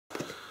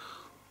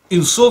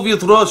In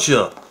Soviet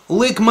Russia,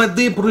 Lick My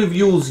Dip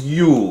reviews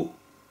you.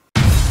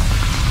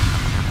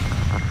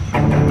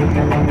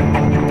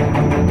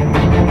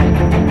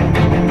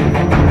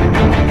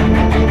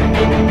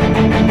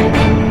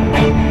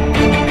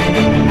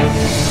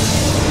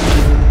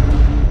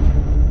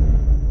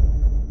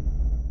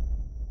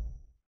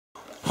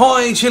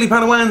 Hi Chili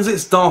Padawans,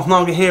 it's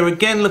DarthNaga here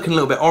again, looking a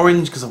little bit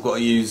orange because I've got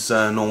to use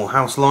normal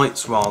house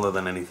lights rather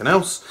than anything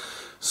else.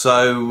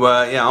 So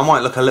yeah, I might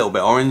look a little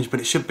bit orange, but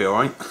it should be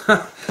alright.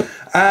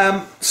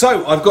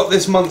 So I've got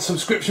this month's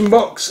subscription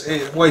box.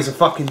 It weighs a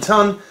fucking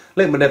ton.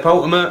 Lick My Dip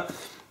Ultimate.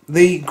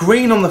 The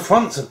green on the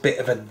front's a bit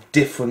of a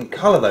different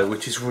colour though,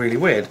 which is really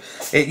weird.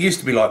 It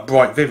used to be like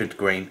bright vivid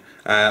green,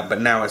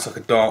 but now it's like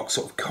a dark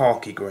sort of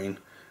khaki green.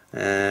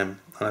 And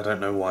I don't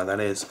know why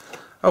that is.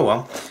 Oh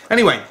well.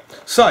 Anyway,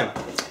 so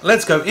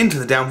let's go into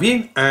the down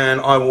view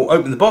and I will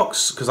open the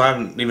box because I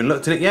haven't even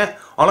looked at it yet.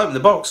 I'll open the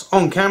box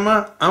on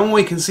camera and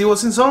we can see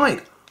what's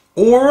inside.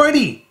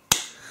 Alrighty.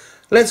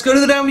 Let's go to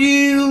the down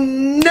view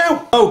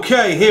now.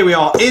 Okay, here we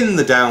are in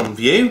the down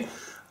view.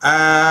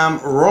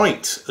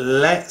 Right,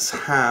 let's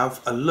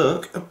have a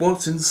look at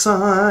what's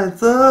inside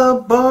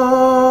the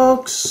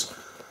box.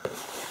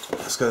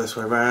 Let's go this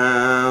way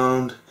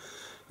around.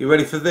 You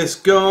ready for this,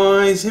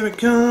 guys? Here it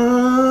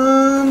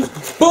comes.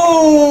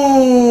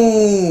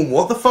 Boom!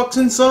 What the fuck's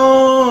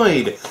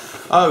inside?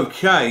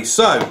 Okay,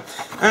 so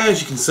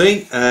as you can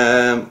see,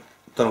 don't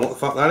know what the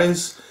fuck that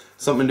is.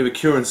 Something to do with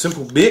Pure and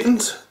Simple Bacon.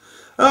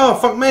 Oh,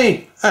 fuck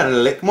me!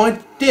 And Lick My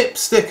Dip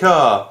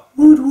sticker.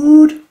 Wood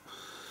wood.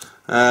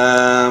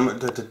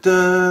 Let's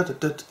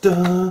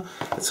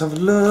have a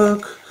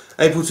look.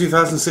 April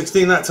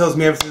 2016. That tells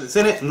me everything that's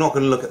in it. I'm not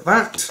going to look at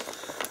that.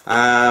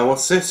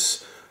 What's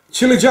this?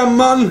 Chili Jam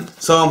Man.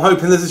 So I'm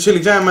hoping there's a Chili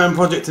Jam Man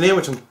project in here,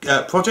 which I'm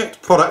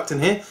product in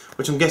here,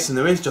 which I'm guessing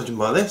there is, judging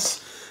by this.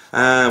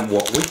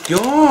 What we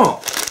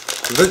got?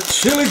 The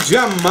Chili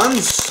Jam Man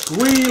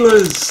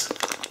Squealers.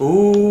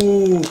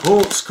 Ooh,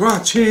 pork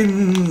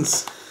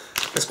scratchings.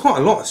 There's quite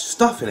a lot of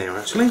stuff in here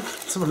actually.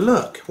 Let's have a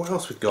look. What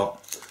else we've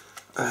got?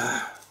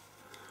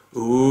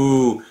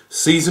 Ooh,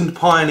 Seasoned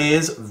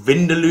Pioneers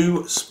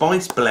Vindaloo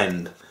Spice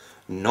Blend.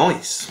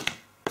 Nice.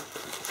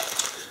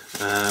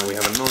 We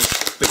have a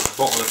nice big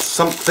bottle of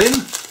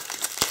something.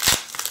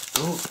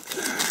 Oh,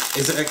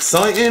 is it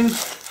exciting?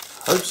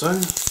 Hope so.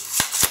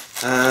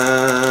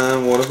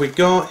 What have we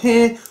got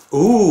here?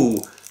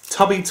 Ooh,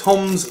 Tubby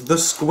Tom's The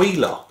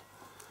Squealer.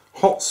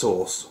 Hot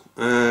sauce.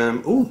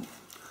 Ooh,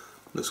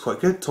 looks quite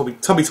good. Tubby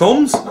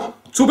Tom's.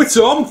 Tubby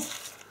Tom.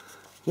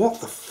 What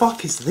the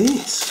fuck is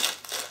this?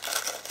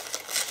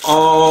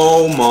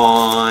 Oh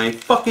my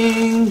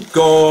fucking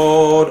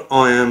god!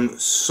 I am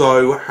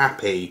so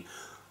happy.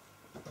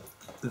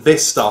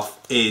 This stuff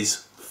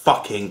is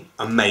fucking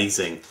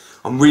amazing.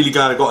 I'm really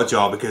glad I got a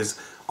jar because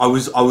I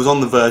was on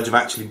the verge of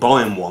actually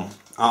buying one.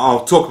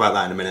 I'll talk about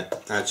that in a minute,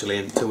 actually,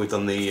 until we've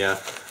done the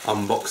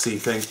unboxing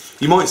thing.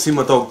 You might see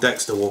my dog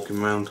Dexter walking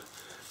around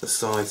the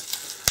side.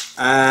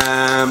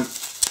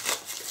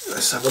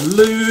 Let's have a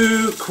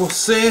look.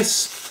 What's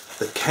this?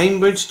 The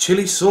Cambridge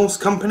Chili Sauce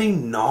Company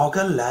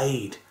Naga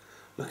Laid.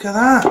 Look at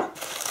that.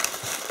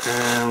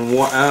 And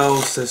what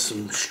else? There's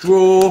some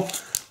straw.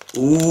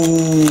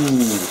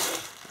 Ooh.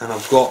 And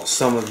I've got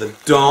some of the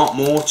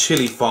Dartmoor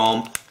Chili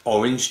Farm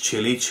Orange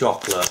Chili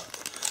Chocolate.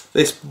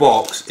 This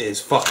box is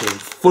fucking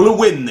full of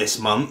win this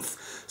month.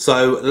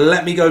 So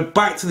let me go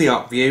back to the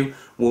up view.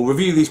 We'll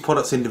review these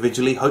products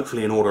individually,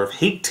 hopefully in order of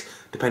heat,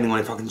 depending on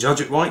if I can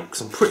judge it right,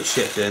 because I'm pretty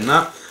shit doing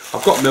that.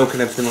 I've got milk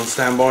and everything on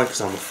standby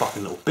because I'm a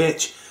fucking little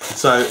bitch.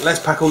 So let's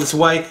pack all this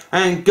away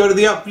and go to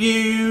the up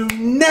view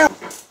now.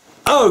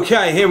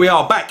 Okay, here we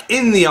are back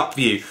in the up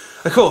view.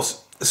 Of course,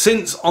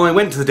 since I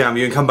went to the down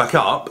view and come back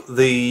up,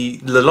 the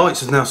lights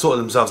have now sorted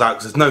themselves out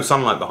because there's no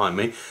sunlight behind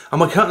me, and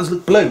my curtains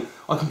look blue.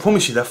 I can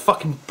promise you they're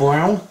fucking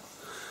brown.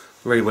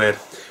 Really weird.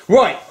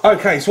 Right,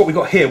 okay, so what we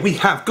got here? We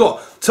have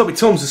got Tubby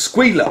Tom's The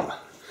Squealer.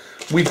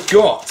 We've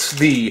got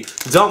the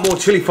Dartmoor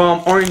Chili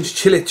Farm Orange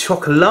Chili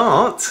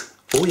Chocolate.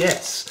 Oh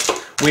yes.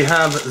 We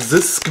have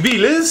the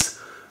Squealers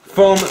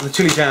from the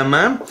Chili Jam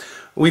Man.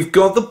 We've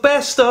got the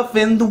best stuff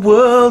in the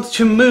world,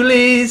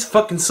 Chamulis,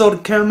 fucking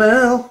salted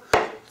caramel,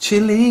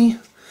 chili.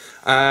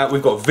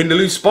 We've got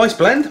Vindaloo Spice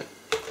Blend.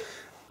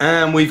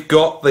 And we've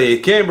got the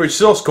Cambridge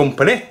Sauce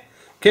Company.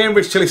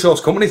 Cambridge Chili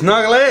Sauce Company's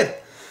Naga Laid.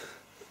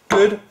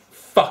 Good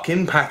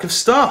fucking pack of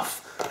stuff.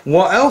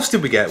 What else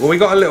did we get? Well, we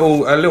got a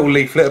little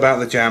leaflet about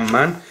the Jam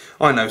Man.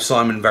 I know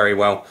Simon very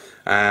well.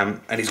 And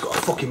he's got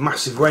a fucking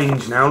massive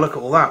range now. Look at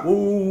all that.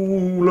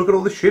 Ooh, look at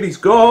all the shit he's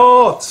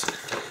got.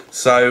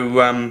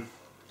 So,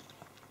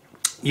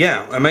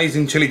 yeah,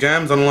 amazing chili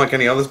jams, unlike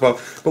any others. But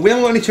we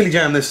haven't got any chili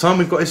jam this time.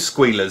 We've got his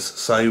Squealers.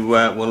 So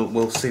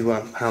we'll see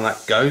how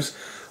that goes.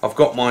 I've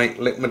got my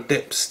Lick My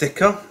Dip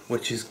sticker,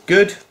 which is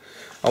good.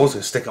 I was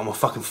going to stick it on my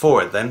fucking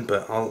forehead then,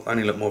 but I'll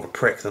only look more of a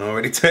prick than I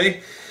already do.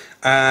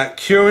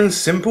 Pure and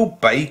Simple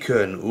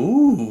Bacon.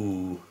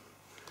 Ooh.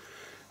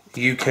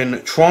 You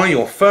can try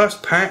your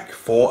first pack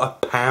for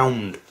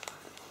 £1.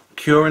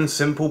 Pure and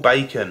Simple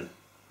Bacon.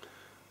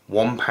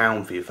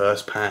 £1 for your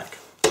first pack.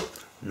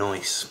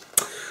 Nice.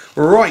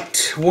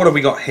 Right, what have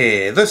we got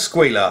here? The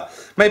Squealer.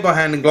 Made by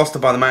hand in Gloucester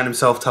by the man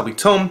himself, Tubby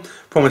Tom.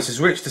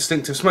 Promises rich,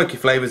 distinctive, smoky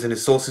flavours in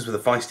his sauces with a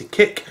feisty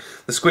kick.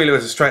 The Squealer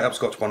is a straight up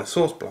Scotch bonnet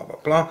sauce, blah blah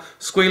blah.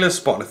 Squealer,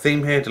 spotting a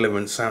theme here,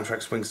 delivering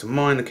soundtrack springs to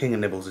mind. The King of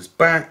Nibbles is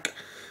back.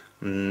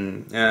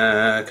 Coated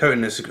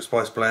in a secret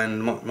spice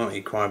blend. Might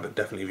eat cry, but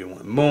definitely if you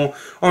want more.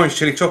 Orange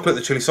chili chocolate,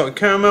 the chili salted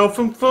caramel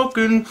from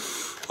fucking...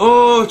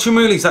 Oh,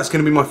 Chimuli's, that's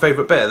going to be my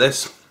favourite bit of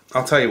this.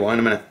 I'll tell you why in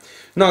a minute.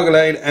 Naga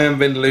and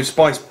Vindaloo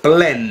Spice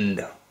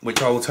Blend,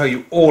 which I will tell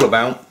you all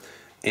about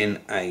in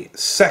a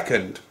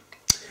second.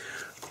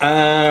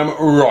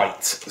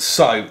 Right,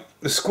 so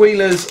the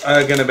Squealers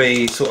are going to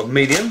be sort of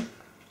medium.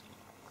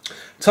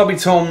 Tubby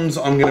Tom's,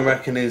 I'm going to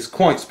reckon, is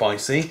quite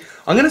spicy.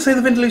 I'm going to say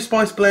the Vindaloo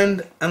Spice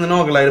Blend and the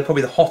Naga are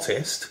probably the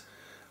hottest.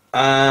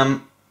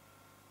 I'm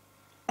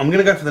going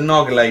to go for the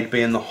Naga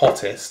being the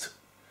hottest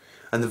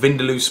and the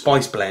Vindaloo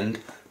Spice Blend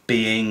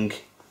being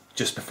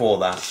just before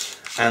that.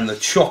 And the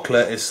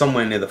chocolate is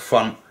somewhere near the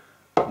front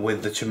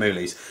with the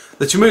Chimuli's.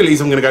 The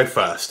Chimuli's I'm going to go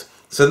first.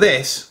 So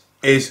this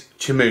is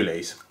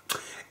Chimuli's.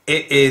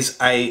 It is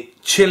a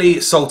chili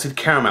salted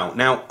caramel.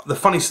 Now, the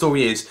funny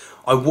story is,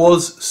 I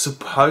was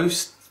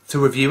supposed to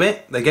review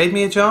it. They gave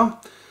me a jar.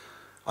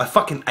 I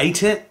fucking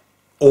ate it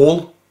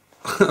all.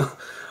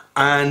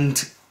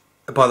 And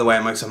by the way,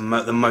 it makes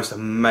the most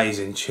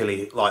amazing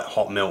chili, like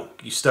hot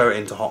milk. You stir it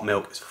into hot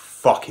milk, it's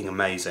fucking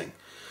amazing.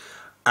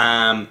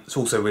 It's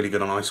also really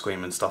good on ice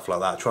cream and stuff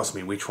like that. Trust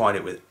me, we tried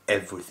it with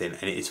everything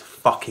and it is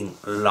fucking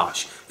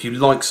lush. If you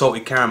like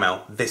salted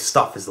caramel, this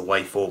stuff is the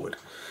way forward.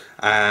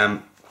 I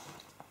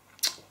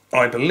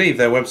believe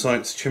their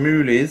website's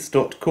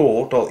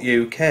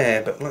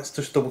chimulis.co.uk, but let's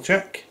just double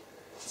check.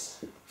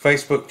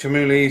 Facebook,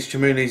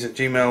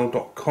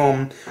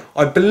 chimulis@gmail.com.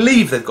 I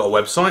believe they've got a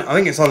website. I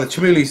think it's either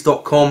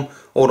chimulis.com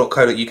or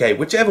 .co.uk.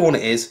 Whichever one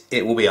it is,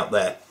 it will be up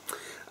there.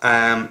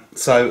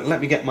 So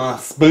let me get my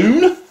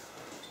spoon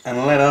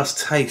and let us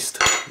taste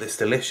this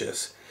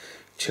delicious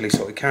chili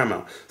salted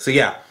caramel. So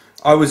yeah,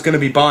 I was going to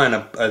be buying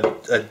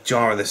a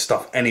jar of this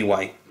stuff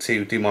anyway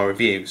to do my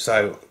review,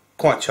 so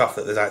quite chuffed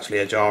that there's actually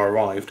a jar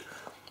arrived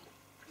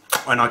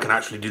and I can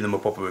actually do them a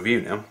proper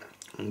review now,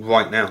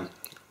 right now.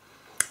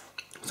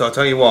 So I'll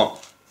tell you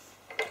what,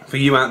 for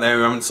you out there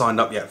who haven't signed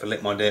up yet for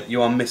Lit My Dip,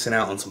 you are missing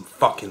out on some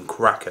fucking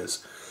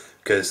crackers,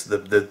 because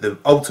the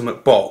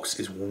ultimate box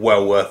is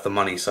well worth the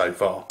money so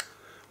far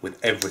with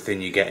everything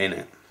you get in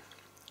it.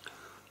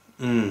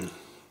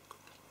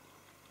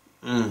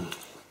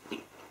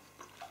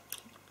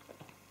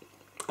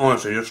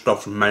 Honestly, this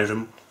stuff's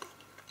amazing.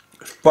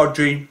 It's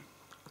fudgy,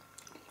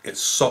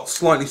 it's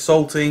slightly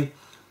salty,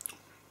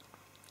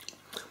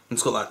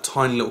 it's got that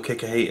tiny little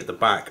kick of heat at the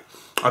back.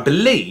 I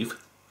believe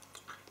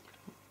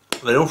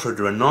they also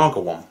do a Naga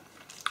one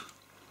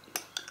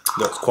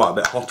that's quite a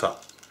bit hotter,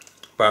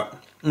 but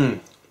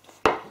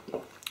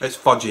it's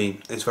fudgy,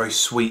 it's very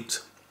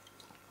sweet,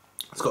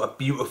 it's got a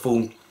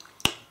beautiful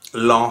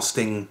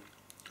lasting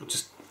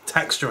just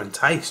texture and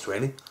taste,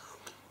 really.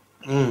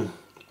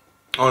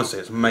 Honestly,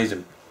 it's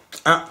amazing,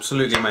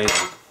 absolutely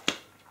amazing.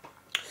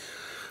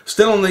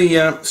 Still on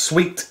the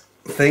sweet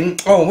thing.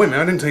 Oh wait a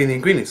minute, I didn't tell you the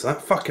ingredients of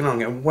that. Fucking hell, I'm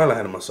getting well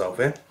ahead of myself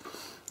here.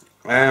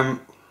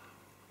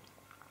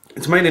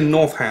 It's made in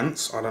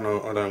Northants.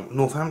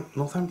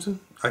 Northampton,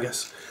 I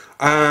guess.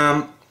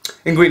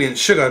 Ingredients: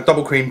 sugar,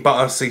 double cream,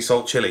 butter, sea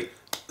salt, chili.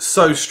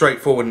 So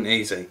straightforward and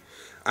easy.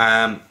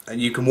 And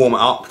you can warm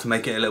it up to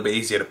make it a little bit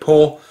easier to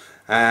pour.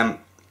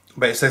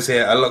 But it says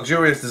here, a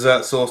luxurious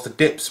dessert sauce to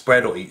dip,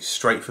 spread or eat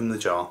straight from the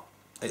jar.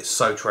 It's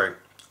so true.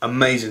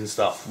 Amazing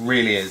stuff,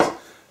 really is.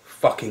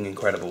 Fucking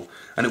incredible.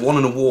 And it won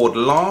an award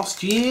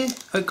last year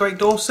at Great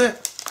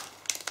Dorset.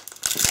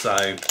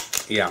 So,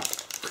 yeah.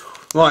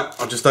 Right,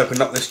 I've just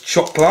opened up this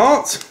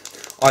chocolate.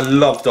 I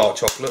love dark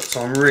chocolate,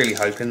 so I'm really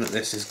hoping that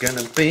this is going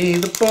to be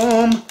the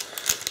bomb.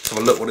 Let's have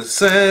a look what it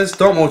says.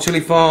 Dartmoor Chili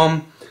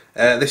Farm.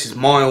 This is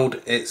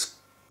mild. It's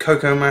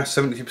cocoa mash,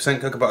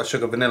 72% cocoa butter,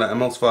 sugar, vanilla,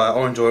 emulsifier,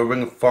 orange oil,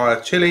 ring of fire,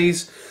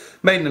 chilies.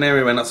 Made in an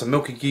area where nuts and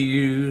milk are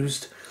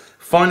used.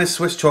 Finest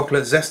Swiss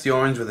chocolate, zesty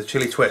orange with a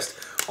chili twist.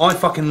 I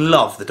fucking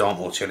love the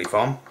Dartmoor Chili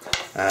Farm.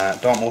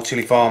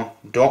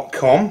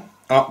 DartmoorChiliFarm.com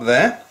up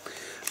there.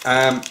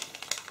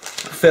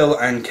 Phil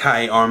and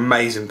Kay are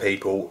amazing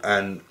people,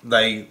 and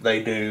they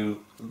do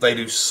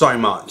so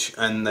much,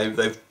 and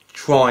they've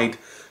tried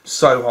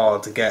so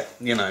hard to get,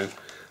 you know,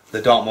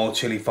 the Dartmoor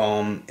Chili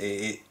Farm.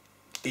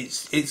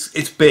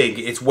 It's big,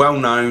 it's well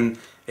known.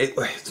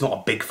 It's not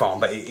a big farm,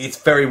 but it's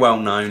very well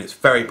known. It's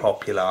very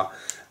popular.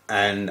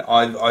 And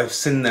I've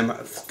seen them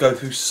go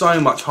through so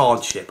much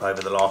hardship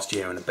over the last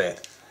year and a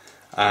bit,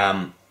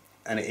 and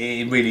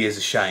it really is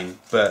a shame.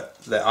 But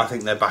I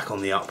think they're back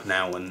on the up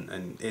now,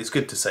 and it's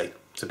good to see,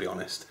 to be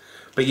honest.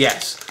 But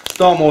yes,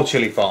 Dartmoor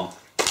Chili Farm,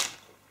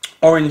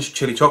 orange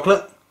chili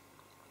chocolate.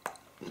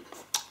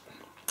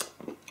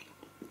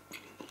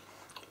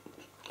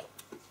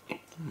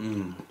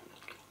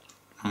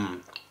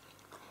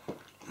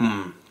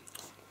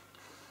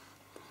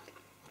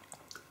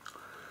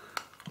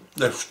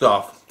 This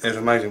stuff is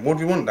amazing. What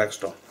do you want,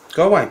 Dexter?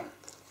 Go away.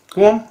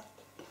 Go on.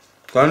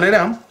 Go and lay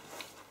down.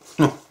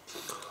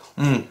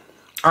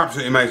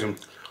 Absolutely amazing.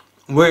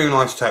 Really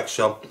nice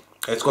texture.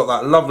 It's got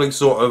that lovely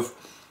sort of,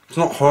 it's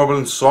not horrible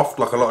and soft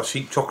like a lot of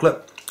sheep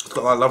chocolate. It's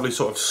got that lovely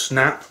sort of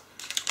snap.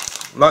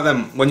 Like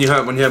them, when you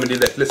heard me do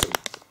this, listen.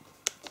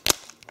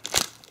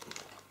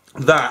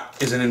 That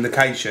is an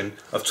indication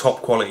of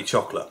top quality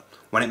chocolate.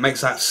 When it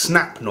makes that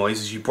snap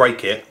noise as you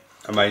break it,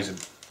 amazing.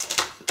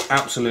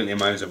 Absolutely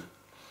amazing.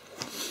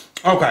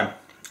 Okay,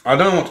 I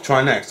don't know what to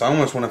try next. I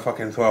almost want to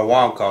fucking throw a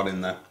wild card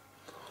in there.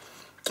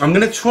 I'm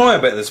going to try a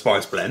bit of the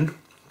spice blend,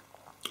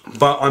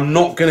 but I'm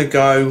not going to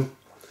go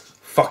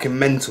fucking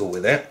mental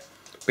with it,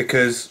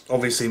 because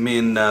obviously me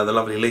and the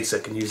lovely Lisa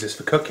can use this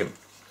for cooking.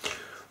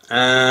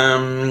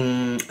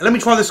 Let me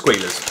try the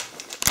squealers.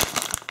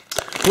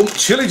 Oh,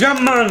 chili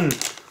jam man!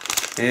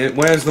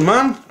 Where's the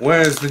man?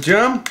 Where's the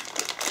jam?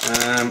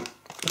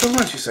 It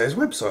doesn't actually say his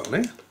website on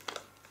here.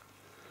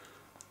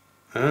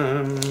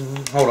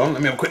 Hold on,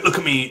 let me have a quick look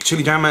at me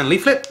chili jam man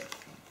leaflet.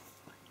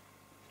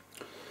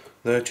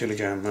 The chili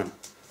jam man.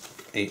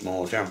 Eat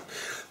more jam.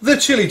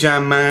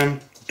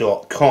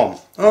 TheChiliJamMan.com.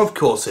 Of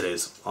course it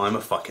is. I'm a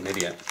fucking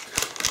idiot.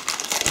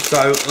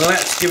 So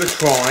let's give a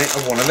try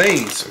of one of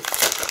these.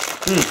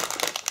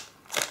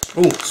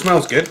 Oh,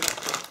 smells good.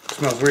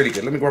 Smells really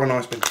good. Let me grab a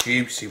nice big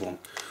juicy one.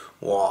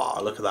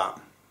 Wow, look at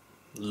that.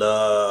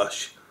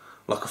 Lush.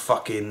 Like a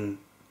fucking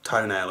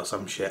toenail or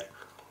some shit.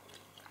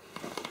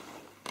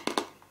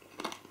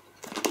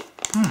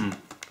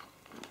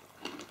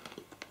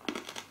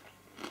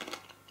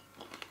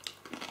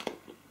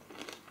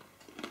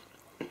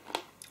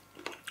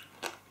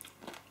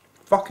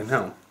 Fucking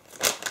hell.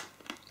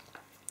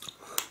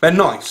 They're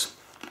nice.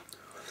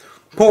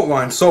 Pork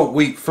rind, salt,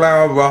 wheat,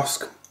 flour,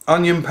 rusk,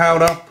 onion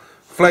powder,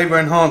 flavour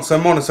enhancer,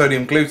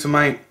 monosodium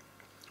glutamate,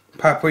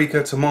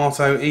 paprika,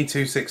 tomato,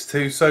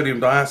 E262, sodium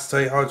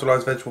diacetate,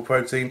 hydrolyzed vegetable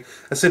protein,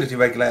 acidity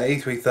regulator,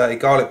 E330,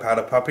 garlic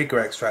powder, paprika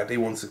extract,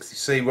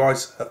 E160C,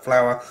 rice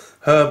flour,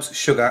 herbs,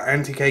 sugar,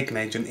 anti-caking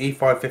agent,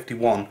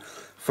 E551,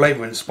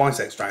 flavour and spice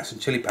extracts and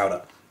chili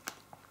powder.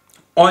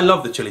 I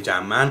love the chili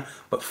jam, man,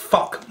 but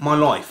fuck my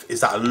life, is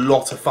that a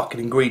lot of fucking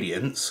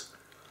ingredients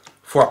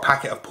for a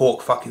packet of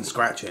pork fucking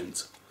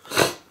scratchings?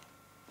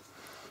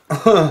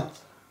 It's a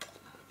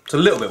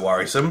little bit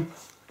worrisome.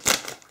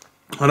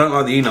 I don't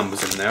like the E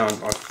numbers in there.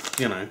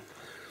 You know,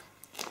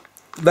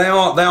 they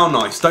are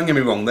nice. Don't get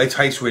me wrong, they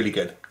taste really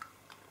good,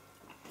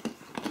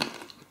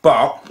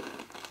 but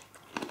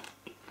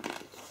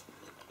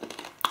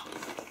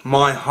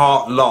my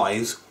heart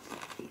lies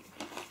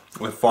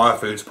with Fire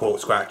Foods pork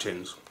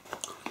scratchings.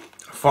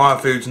 Fire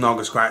Foods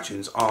Naga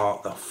scratchings are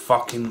the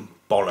fucking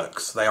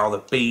bollocks. They are the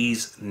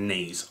bee's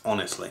knees,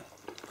 honestly.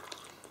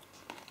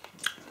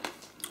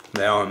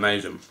 They are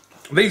amazing.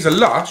 These are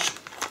lush,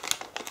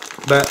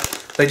 but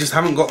they just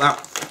haven't got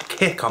that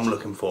kick I'm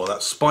looking for.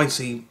 That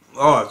spicy,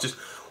 oh, just,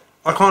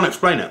 I can't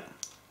explain it.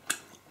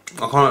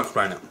 I can't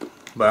explain it.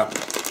 But,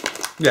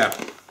 yeah,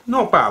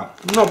 not bad.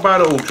 Not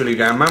bad at all, chili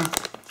jam, man.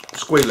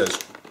 Squealers.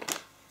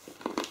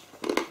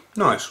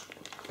 Nice.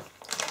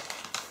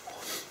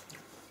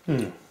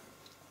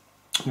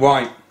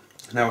 Right,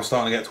 now we're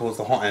starting to get towards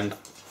the hot end.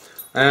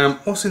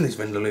 What's in this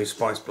Vindaloo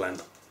spice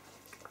blend?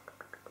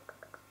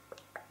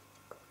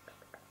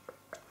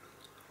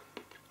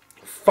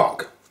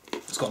 Fuck,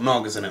 it's got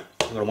Nagas in it.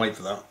 I'm gonna wait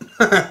for that.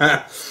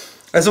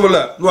 Let's have a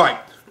look. Right,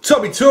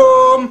 Tubby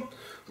Tom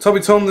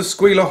the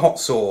Squealer hot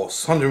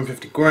sauce,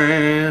 150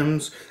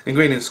 grams.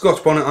 Ingredients: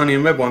 Scotch bonnet,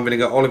 onion, red wine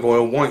vinegar, olive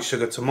oil, white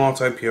sugar,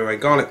 tomato puree,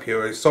 garlic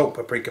puree, salt,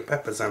 paprika,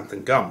 pepper, xanthan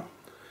and gum.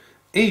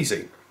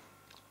 Easy.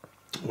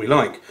 We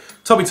like.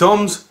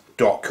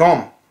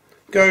 TubbyToms.com.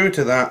 Go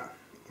to that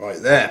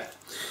right there.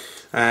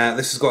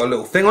 This has got a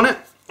little thing on it.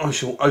 I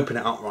shall open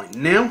it up right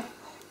now.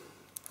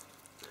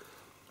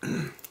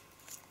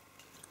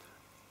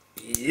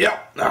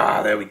 Yep.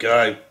 Ah, there we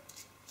go.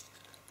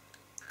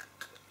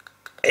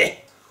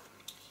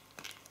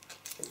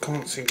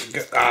 Can't seem to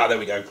get. Ah, there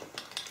we go.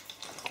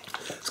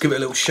 Let's give it a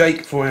little shake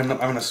before I end up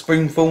having a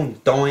spoonful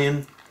and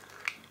dying.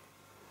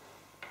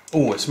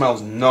 Oh, it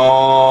smells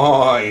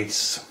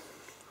nice.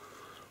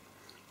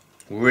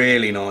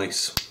 Really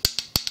nice.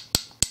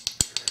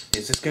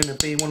 Is this going to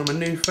be one of my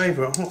new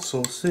favourite hot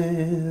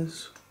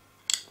sauces?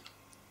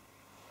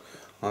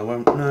 I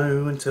won't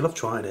know until I've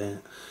tried it.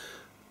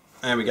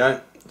 There we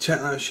go.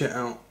 Check that shit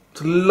out.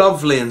 It's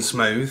lovely and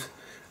smooth.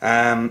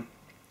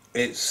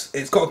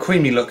 It's got a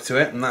creamy look to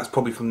it, and that's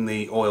probably from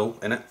the oil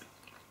in it.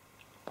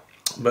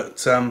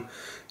 But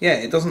yeah,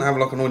 it doesn't have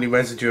like an oily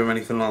residue or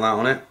anything like that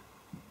on it.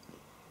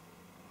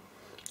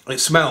 It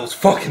smells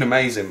fucking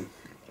amazing.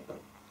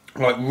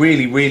 Like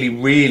really, really,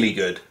 really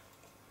good.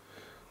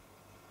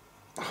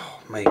 Oh,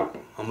 mate,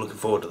 I'm looking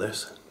forward to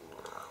this.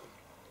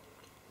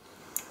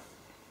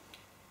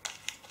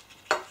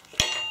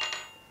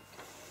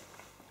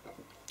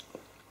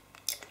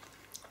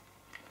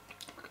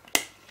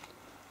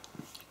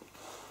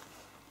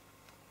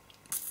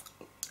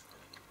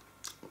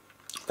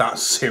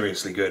 That's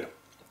seriously good.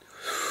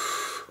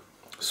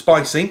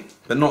 Spicy,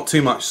 but not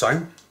too much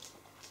so.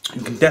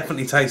 You can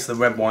definitely taste the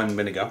red wine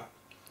vinegar.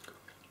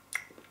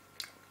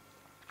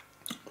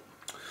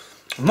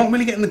 I'm not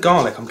really getting the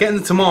garlic. I'm getting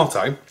the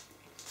tomato.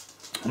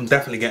 I'm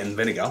definitely getting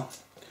vinegar.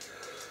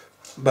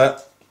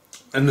 But,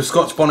 and the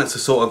Scotch bonnets are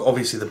sort of,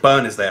 obviously the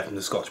burn is there from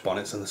the Scotch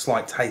bonnets and the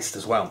slight taste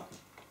as well.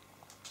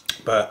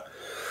 But,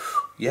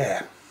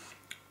 yeah,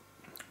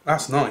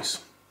 that's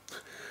nice.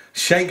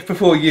 Shake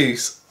before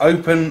use.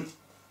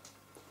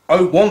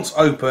 Once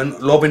open,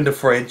 lob in the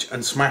fridge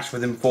and smash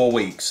within 4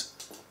 weeks.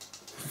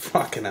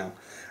 Fucking hell.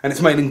 And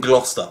it's made in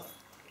Gloucester.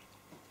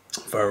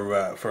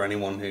 For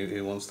anyone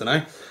who wants to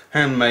know.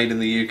 Handmade in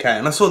the UK.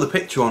 And I saw the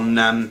picture on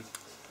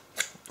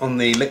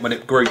the Lick My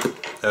Lip group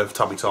of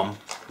Tubby Tom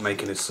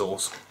making his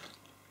sauce.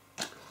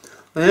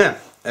 And yeah,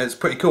 it's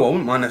pretty cool. I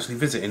wouldn't mind actually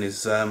visiting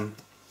his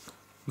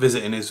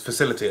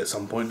facility at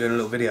some point, doing a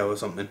little video or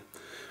something.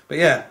 But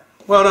yeah,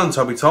 well done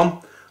Tubby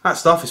Tom. That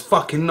stuff is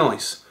fucking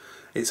nice.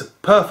 It's a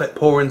perfect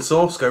pouring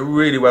sauce, go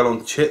really well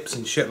on chips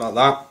and shit like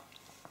that.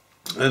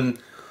 And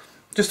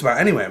just about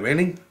anywhere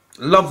really.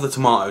 Love the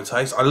tomato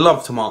taste. I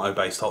love tomato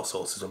based hot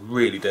sauces, I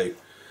really do.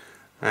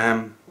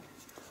 That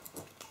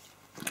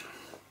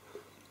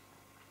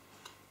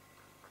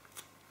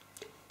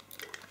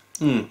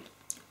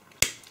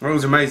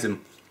was amazing.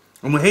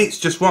 And the heat's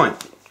just right.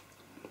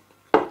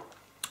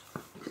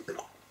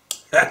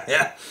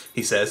 Yeah,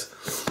 he says.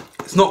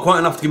 It's not quite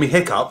enough to give me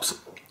hiccups,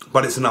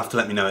 but it's enough to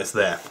let me know it's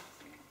there.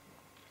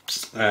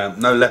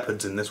 No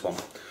leopards in this one.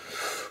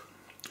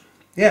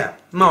 Yeah,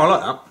 no, I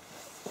like that.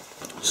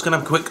 Just going to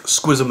have a quick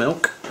squiz of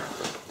milk,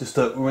 just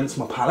to rinse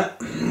my palate.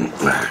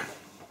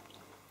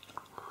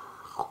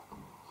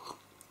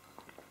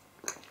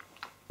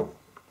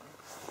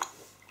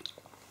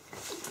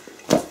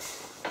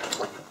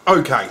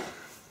 Okay.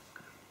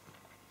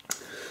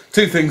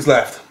 2 things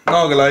left.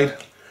 Naga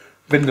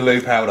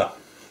Vindaloo powder.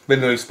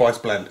 Vindaloo spice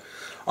blend.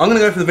 I'm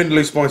going to go for the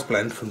Vindaloo spice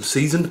blend from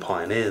Seasoned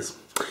Pioneers.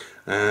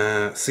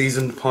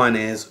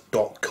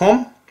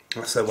 Seasonedpioneers.com.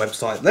 That's their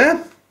website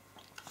there.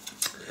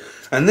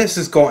 And this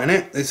has got in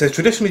it, it says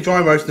traditionally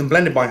dry roasted and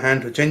blended by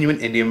hand to a genuine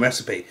Indian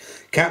recipe.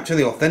 Capture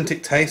the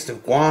authentic taste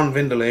of Guan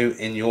Vindaloo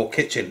in your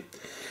kitchen.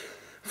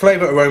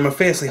 Flavour, aroma,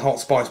 fiercely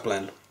hot spice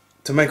blend.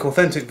 To make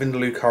authentic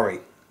Vindaloo curry.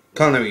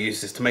 Culinary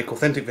uses to make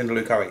authentic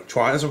Vindaloo curry.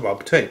 Try it as a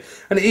rub too.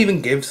 And it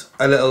even gives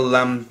a little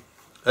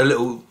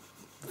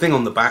thing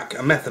on the back,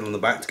 a method on the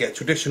back to get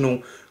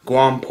traditional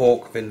Guan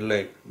pork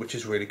Vindaloo, which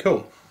is really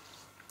cool.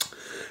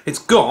 It's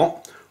got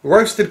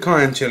roasted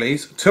cayenne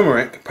chilies,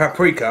 turmeric,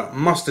 paprika,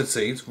 mustard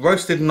seeds,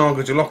 roasted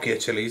Naga Jolokia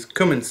chilies,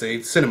 cumin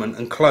seeds, cinnamon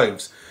and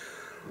cloves.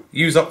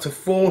 Use up to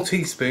 4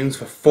 teaspoons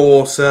for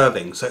 4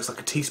 servings, so it's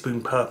like a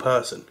teaspoon per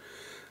person.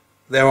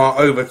 There are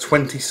over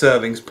 20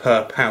 servings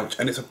per pouch,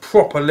 and it's a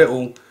proper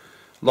little,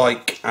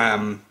 like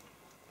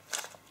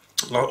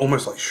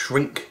almost like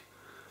shrink,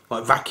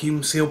 like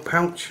vacuum sealed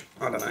pouch.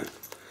 I don't know.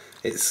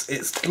 It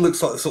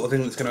looks like the sort of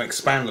thing that's going to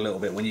expand a little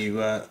bit when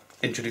you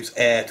introduce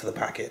air to the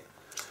packet.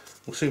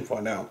 We'll soon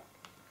find out.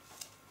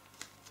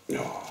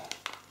 Oh.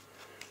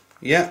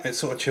 Yeah, it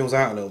sort of chills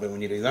out a little bit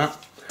when you do that.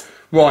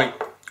 Right,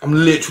 I'm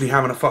literally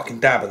having a fucking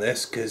dab at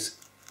this because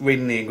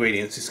reading the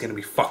ingredients is going to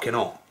be fucking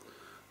hot.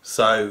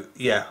 So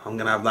yeah, I'm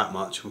going to have that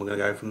much and we're going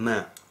to go from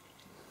there.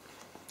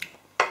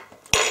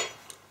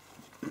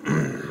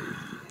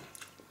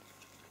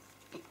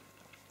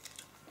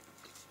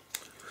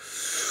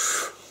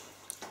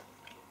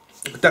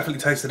 I could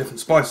definitely taste the different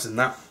spices in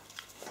that.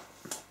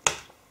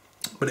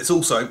 But it's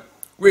also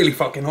really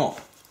fucking hot.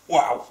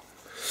 Wow.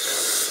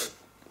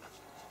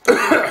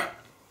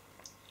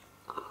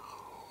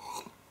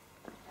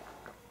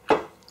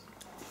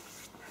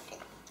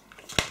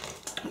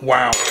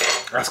 Wow,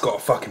 that's got a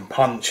fucking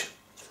punch.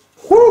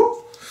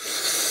 Woo!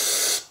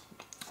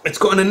 It's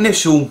got an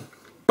initial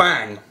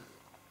bang,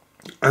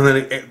 and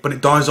then but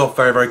it dies off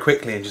very, very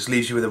quickly and just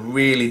leaves you with a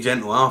really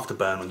gentle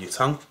afterburn on your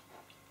tongue.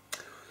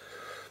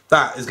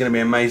 That is going to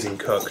be amazing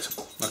cooked.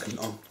 I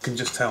can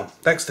just tell.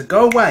 Dexter,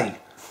 go away.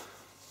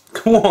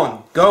 Come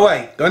on, go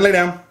away. Go and lay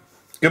down.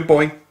 Good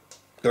boy.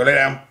 Go and lay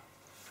down.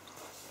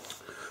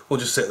 Or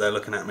just sit there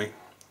looking at me.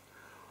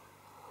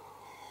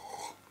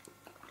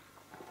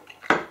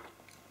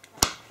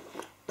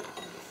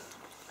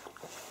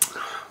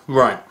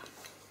 Right.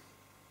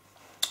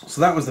 So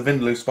that was the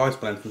Vindaloo Spice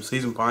Blend from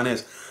Seasoned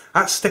Pioneers.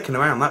 That's sticking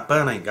around. That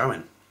burn ain't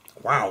going.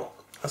 Wow.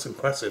 That's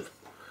impressive.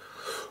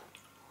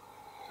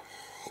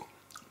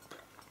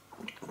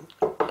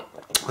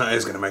 That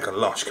is going to make a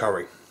lush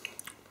curry.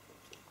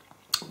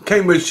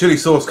 Cambridge Chili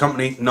Sauce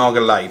Company,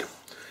 Naga Lade.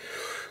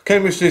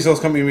 Cambridge Chili Sauce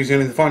Company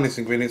using the finest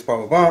ingredients,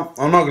 blah blah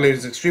blah. Our Naga Lade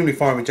is extremely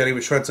fine with jelly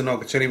with shreds of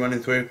Naga chili running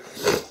through.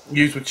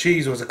 Used with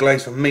cheese or as a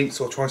glaze for meats,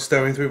 or try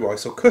stirring through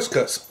rice or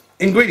couscous.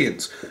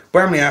 Ingredients: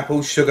 Bramley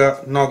apples,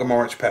 sugar, Naga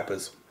Morich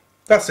peppers.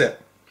 That's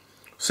it.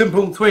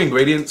 Simple, 3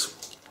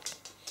 ingredients.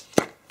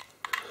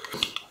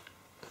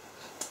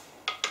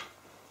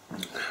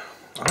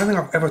 I don't think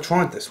I've ever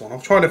tried this one.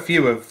 I've tried a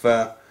few of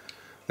the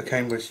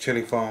Cambridge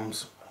Chili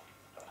Farms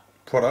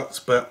products,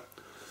 but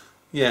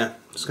yeah,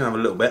 just gonna have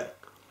a little bit.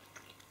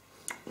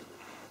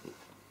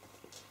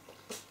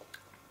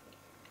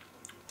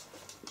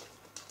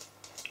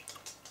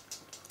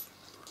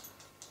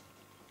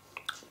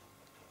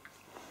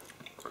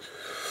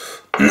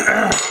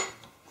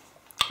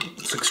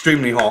 It's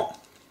extremely hot.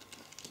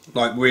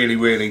 Like really,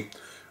 really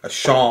a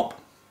sharp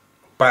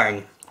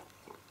bang.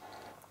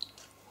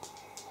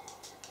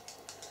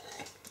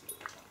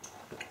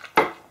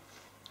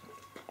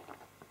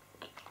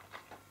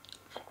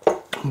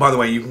 By the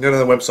way, you can go to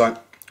the website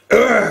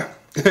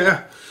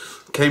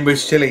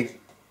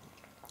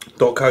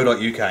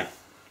cambridgechili.co.uk.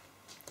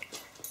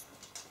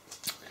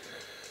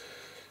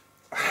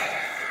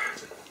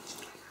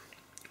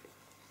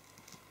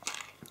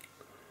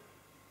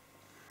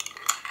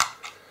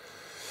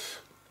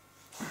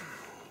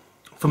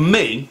 For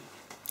me,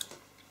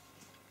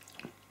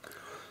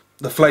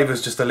 the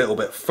flavour's just a little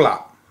bit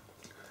flat.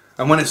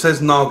 And when it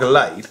says Naga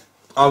Laid,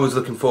 I was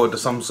looking forward to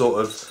some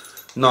sort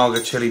of Naga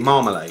chili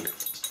marmalade.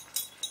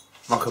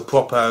 Like a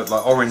proper,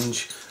 like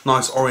orange,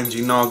 nice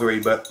orangey Naga-y,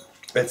 but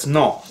it's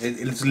not.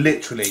 It's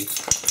literally,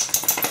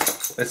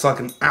 it's like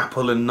an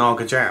apple and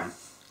Naga jam.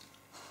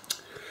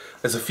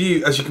 There's a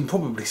few, as you can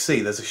probably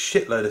see, there's a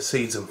shitload of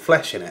seeds and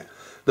flesh in it.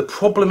 The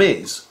problem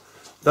is,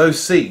 those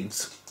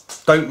seeds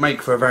don't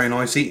make for a very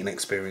nice eating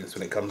experience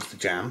when it comes to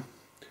jam.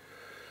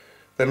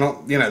 They're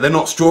not, you know, they're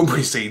not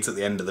strawberry seeds at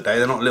the end of the day.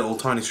 They're not little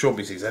tiny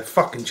strawberry seeds. They're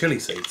fucking chili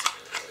seeds.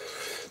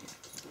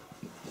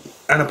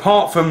 And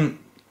apart from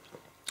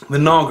the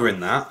Naga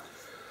in that,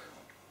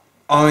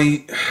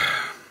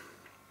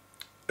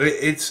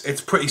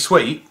 it's pretty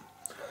sweet,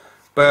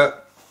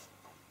 but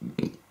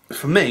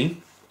for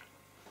me,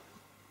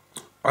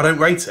 I don't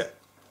rate it,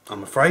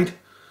 I'm afraid.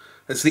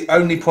 It's the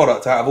only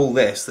product out of all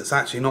this that's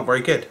actually not very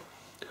good.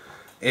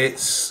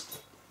 It's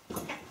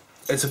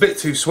a bit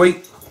too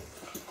sweet.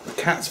 The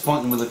cat's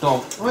fighting with the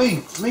dog.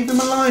 Hey, leave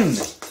him alone.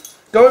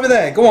 Go over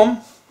there, go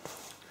on.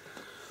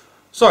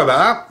 Sorry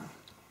about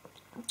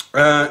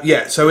that.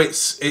 Yeah, so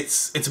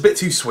it's a bit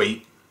too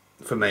sweet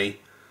for me.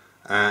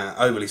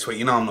 Overly sweet.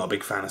 You know I'm not a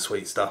big fan of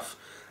sweet stuff.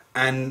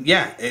 And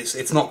yeah,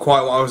 it's not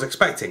quite what I was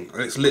expecting.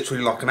 It's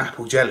literally like an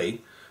apple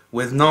jelly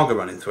with Naga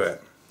running through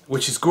it,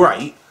 which is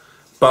great,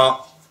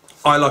 but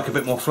I like a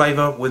bit more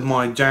flavour with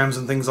my jams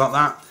and things like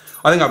that.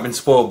 I think I've been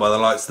spoiled by the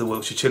likes of the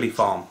Wiltshire Chili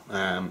Farm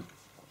and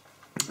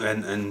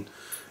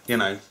you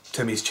know,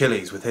 Timmy's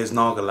Chilies with his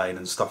Naga Laid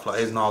and stuff like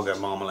his Naga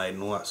marmalade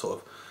and all that sort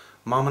of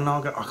Mama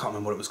Naga. I can't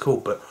remember what it was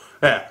called, but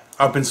yeah,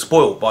 I've been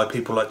spoiled by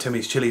people like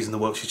Timmy's Chilies and the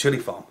Wiltshire Chili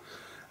Farm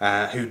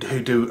who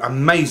do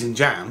amazing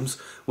jams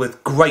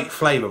with great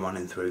flavour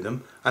running through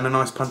them and a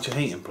nice punch of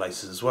heat in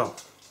places as well.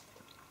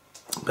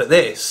 But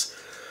this,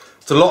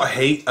 it's a lot of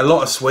heat, a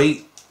lot of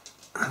sweet,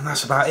 and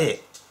that's about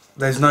it.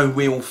 There's no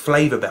real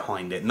flavour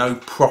behind it, no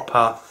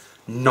proper,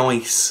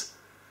 nice,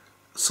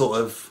 sort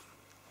of,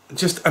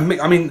 just, I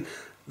mean,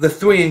 the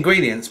three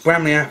ingredients,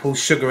 Bramley apples,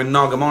 sugar and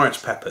Naga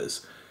Morich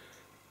peppers,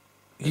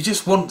 you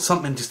just want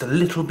something just a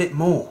little bit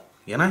more,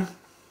 you know?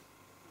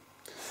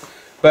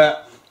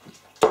 But,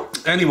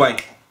 anyway,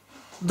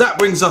 that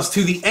brings us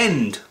to the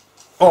end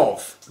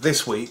of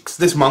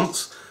this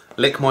month's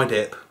Lick My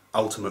Dip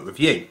Ultimate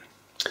Review.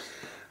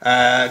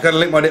 Go to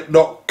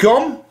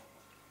lickmydip.com,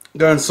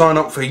 go and sign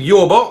up for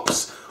your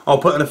box. I'll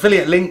put an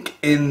affiliate link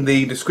in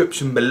the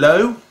description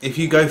below. If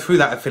you go through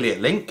that affiliate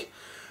link,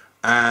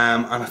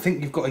 and I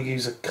think you've got to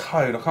use a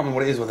code, I can't remember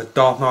what it is, whether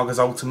DarthNaga's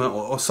Ultimate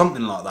or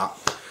something like that.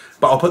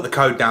 But I'll put the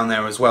code down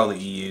there as well that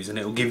you use, and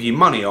it will give you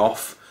money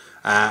off.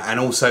 And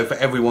also for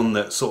everyone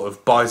that sort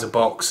of buys a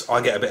box,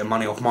 I get a bit of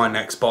money off my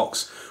next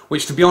box,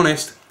 which, to be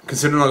honest,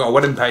 considering I got a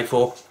wedding to pay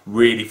for,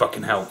 really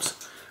fucking helps.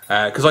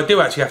 Because I do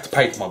actually have to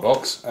pay for my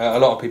box. A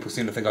lot of people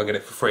seem to think I get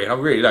it for free, and I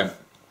really don't.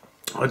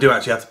 I do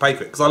actually have to pay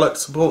for it because I like to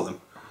support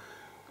them.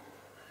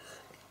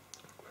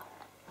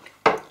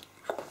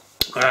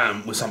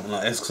 With something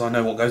like this, because I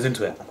know what goes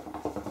into it.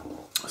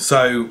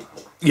 So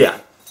yeah,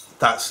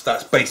 that's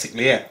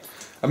basically it.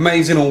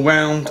 Amazing all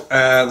round.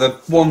 The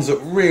ones that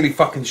really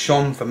fucking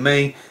shone for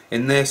me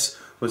in this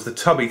was the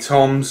Tubby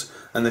Toms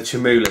and the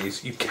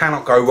Chimulis. You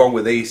cannot go wrong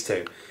with these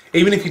two.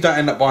 Even if you don't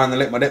end up buying the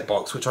Lick My Dip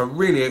box, which I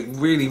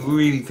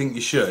really think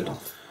you should,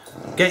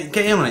 get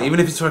in on it. Even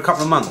if it's for a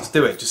couple of months,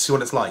 do it. Just see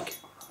what it's like.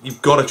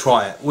 You've got to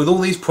try it. With all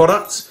these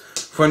products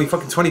for only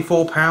fucking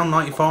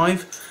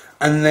 £24.95,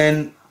 and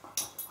then,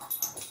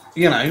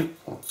 you know,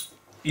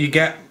 you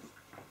get,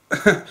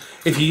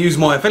 if you use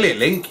my affiliate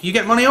link, you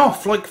get money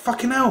off. Like,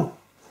 fucking hell.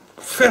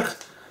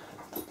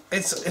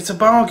 It's a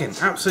bargain.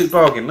 Absolute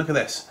bargain. Look at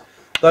this.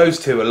 Those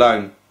two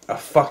alone are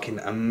fucking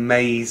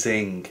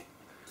amazing.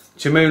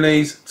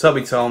 Chimulis,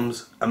 Tubby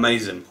Toms,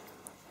 amazing.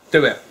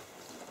 Do it.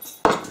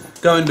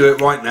 Go and do it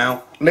right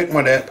now.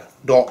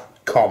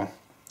 lickmydip.com.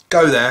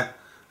 Go there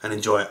and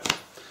enjoy it.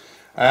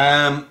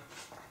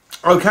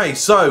 Okay,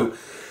 so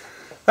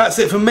that's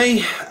it from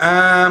me.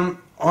 I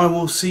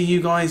will see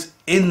you guys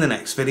in the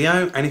next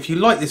video, and if you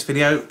like this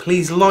video,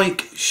 please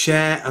like,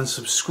 share and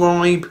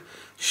subscribe.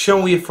 Show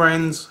all your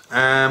friends,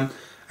 and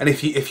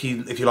if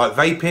you like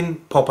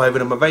vaping, pop over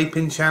to my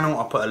vaping channel.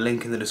 I'll put a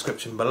link in the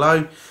description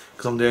below,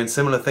 because I'm doing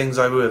similar things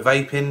over with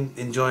vaping,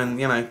 enjoying,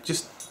 you know,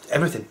 just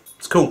everything.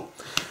 It's cool.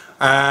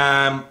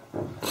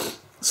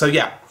 So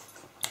yeah,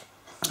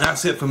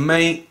 that's it from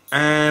me,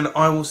 and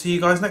I will see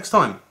you guys next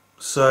time.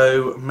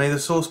 So may the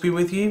sauce be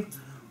with you.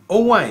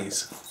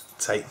 Always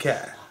take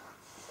care.